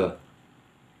nature.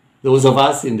 Those of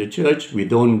us in the church, we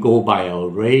don't go by our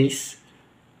race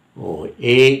or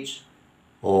age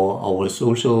or our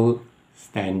social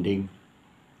standing.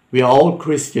 We are all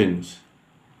Christians.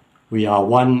 We are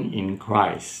one in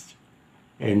Christ.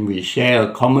 And we share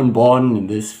a common bond in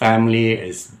this family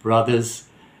as brothers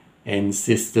and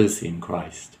sisters in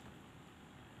Christ.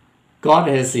 God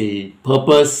has a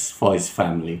purpose for His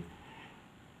family.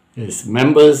 As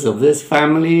members of this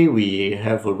family, we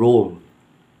have a role.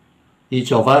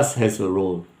 Each of us has a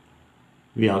role.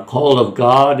 We are called of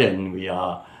God, and we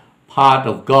are part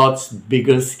of God's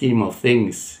bigger scheme of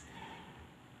things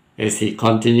as He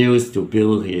continues to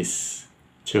build His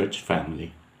church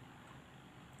family.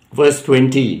 Verse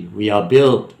 20, we are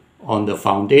built on the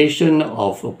foundation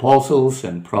of apostles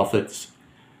and prophets.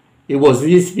 It was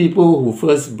these people who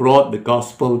first brought the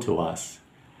gospel to us.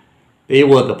 They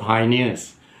were the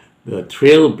pioneers, the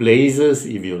trailblazers,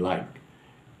 if you like.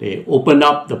 They opened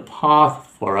up the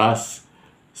path for us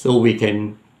so we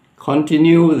can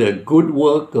continue the good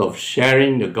work of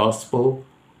sharing the gospel,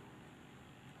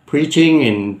 preaching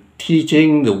and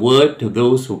teaching the word to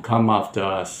those who come after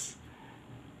us.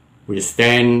 We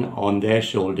stand on their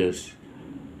shoulders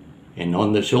and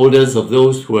on the shoulders of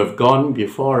those who have gone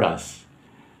before us.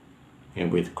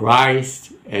 And with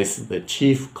Christ as the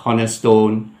chief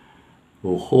cornerstone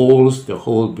who holds the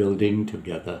whole building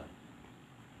together.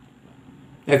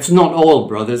 That's not all,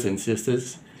 brothers and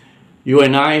sisters. You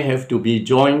and I have to be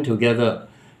joined together,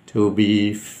 to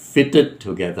be fitted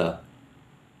together.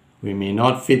 We may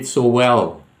not fit so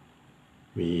well.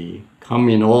 We come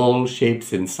in all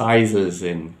shapes and sizes,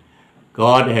 and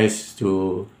God has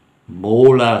to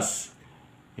mold us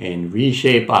and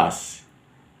reshape us.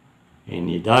 And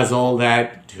He does all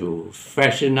that to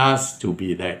fashion us to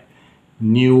be that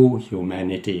new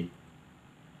humanity.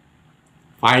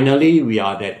 Finally, we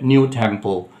are that new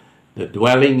temple, the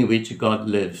dwelling in which God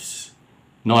lives,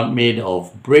 not made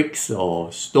of bricks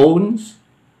or stones,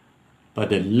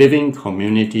 but a living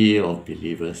community of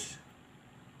believers.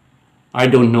 I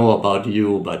don't know about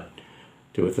you, but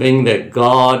to think that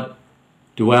God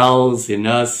dwells in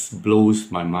us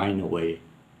blows my mind away.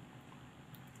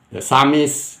 The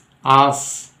psalmist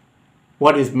asks,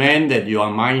 "What is man that you are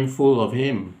mindful of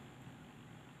him?"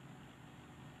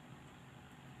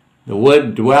 The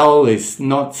word dwell is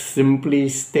not simply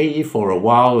stay for a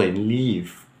while and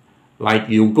leave, like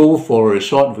you go for a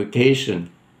short vacation.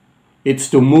 It's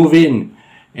to move in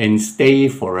and stay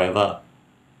forever.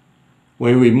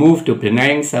 When we moved to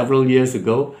Penang several years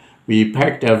ago, we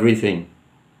packed everything,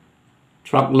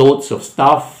 truckloads of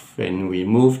stuff, and we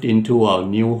moved into our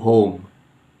new home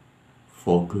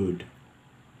for good.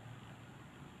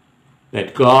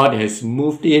 That God has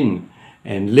moved in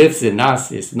and lives in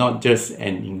us is not just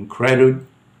an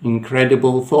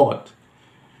incredible thought.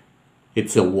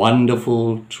 It's a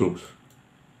wonderful truth.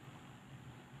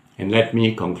 And let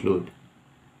me conclude.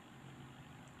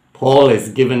 Paul has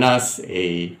given us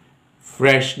a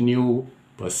fresh new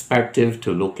perspective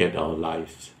to look at our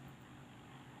lives.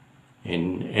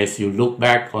 And as you look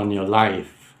back on your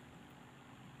life,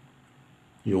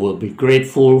 you will be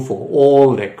grateful for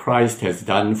all that Christ has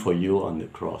done for you on the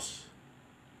cross.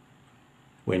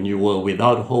 When you were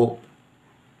without hope,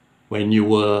 when you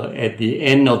were at the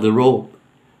end of the rope,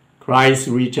 Christ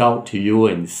reached out to you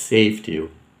and saved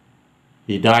you.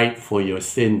 He died for your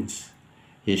sins.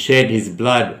 He shed His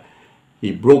blood.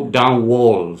 He broke down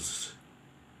walls.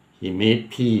 He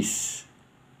made peace.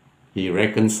 He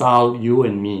reconciled you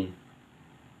and me.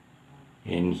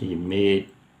 And He made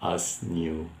us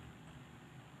new.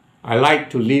 I like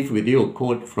to leave with you a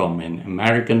quote from an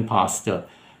American pastor,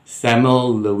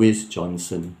 Samuel Lewis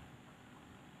Johnson.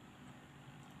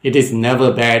 It is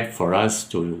never bad for us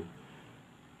to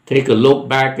take a look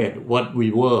back at what we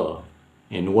were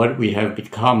and what we have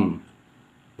become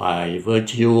by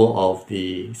virtue of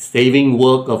the saving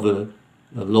work of the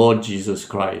Lord Jesus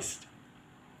Christ.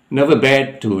 Never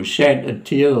bad to shed a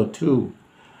tear or two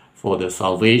for the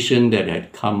salvation that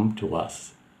had come to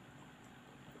us.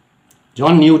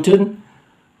 John Newton,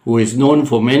 who is known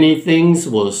for many things,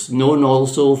 was known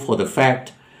also for the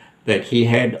fact that he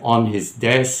had on his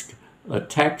desk a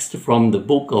text from the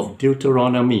book of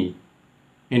Deuteronomy,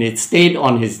 and it stayed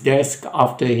on his desk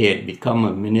after he had become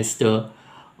a minister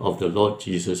of the Lord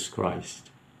Jesus Christ.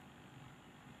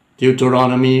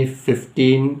 Deuteronomy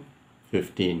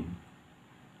 15:15.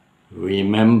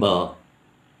 Remember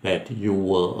that you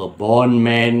were a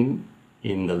bondman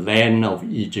in the land of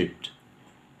Egypt,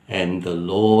 and the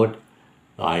Lord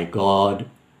thy God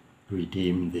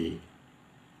redeemed thee.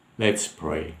 Let's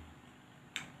pray.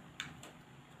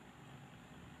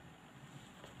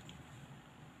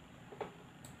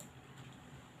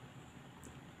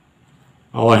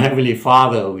 Our Heavenly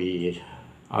Father, we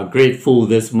are grateful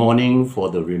this morning for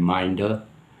the reminder,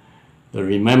 the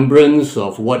remembrance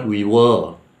of what we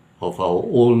were, of our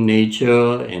old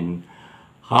nature, and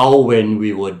how when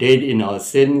we were dead in our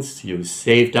sins, you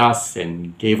saved us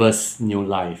and gave us new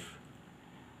life.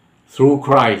 Through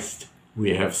Christ,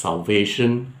 we have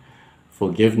salvation.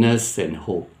 forgiveness, and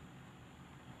hope.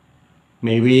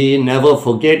 May we never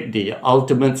forget the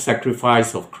ultimate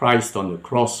sacrifice of Christ on the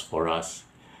cross for us,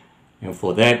 and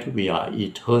for that we are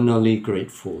eternally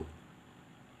grateful.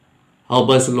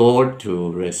 Help us, Lord,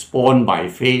 to respond by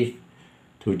faith,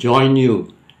 to join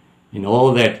you in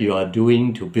all that you are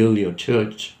doing to build your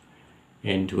church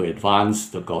and to advance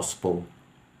the gospel.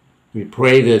 We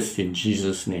pray this in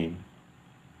Jesus' name.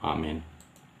 Amen.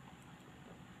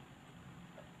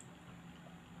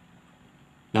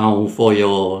 Now, for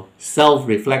your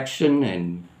self-reflection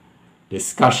and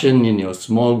discussion in your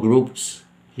small groups,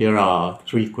 here are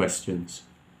 3 questions.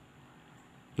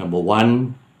 Number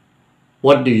 1,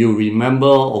 what do you remember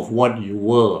of what you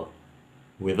were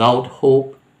without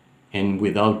hope and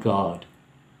without God?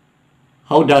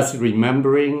 How does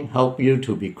remembering help you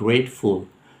to be grateful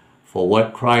for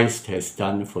what Christ has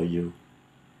done for you?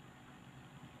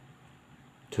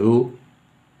 2,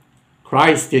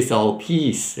 Christ is our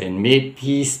peace and made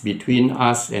peace between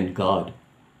us and God.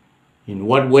 In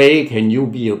what way can you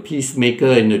be a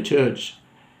peacemaker in the church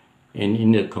and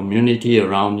in the community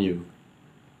around you?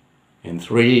 And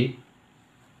 3,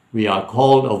 we are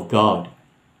called of God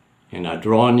and are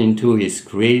drawn into His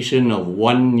creation of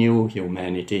one new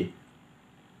humanity.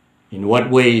 In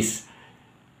what ways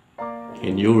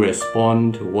can you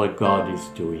respond to what God is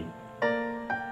doing?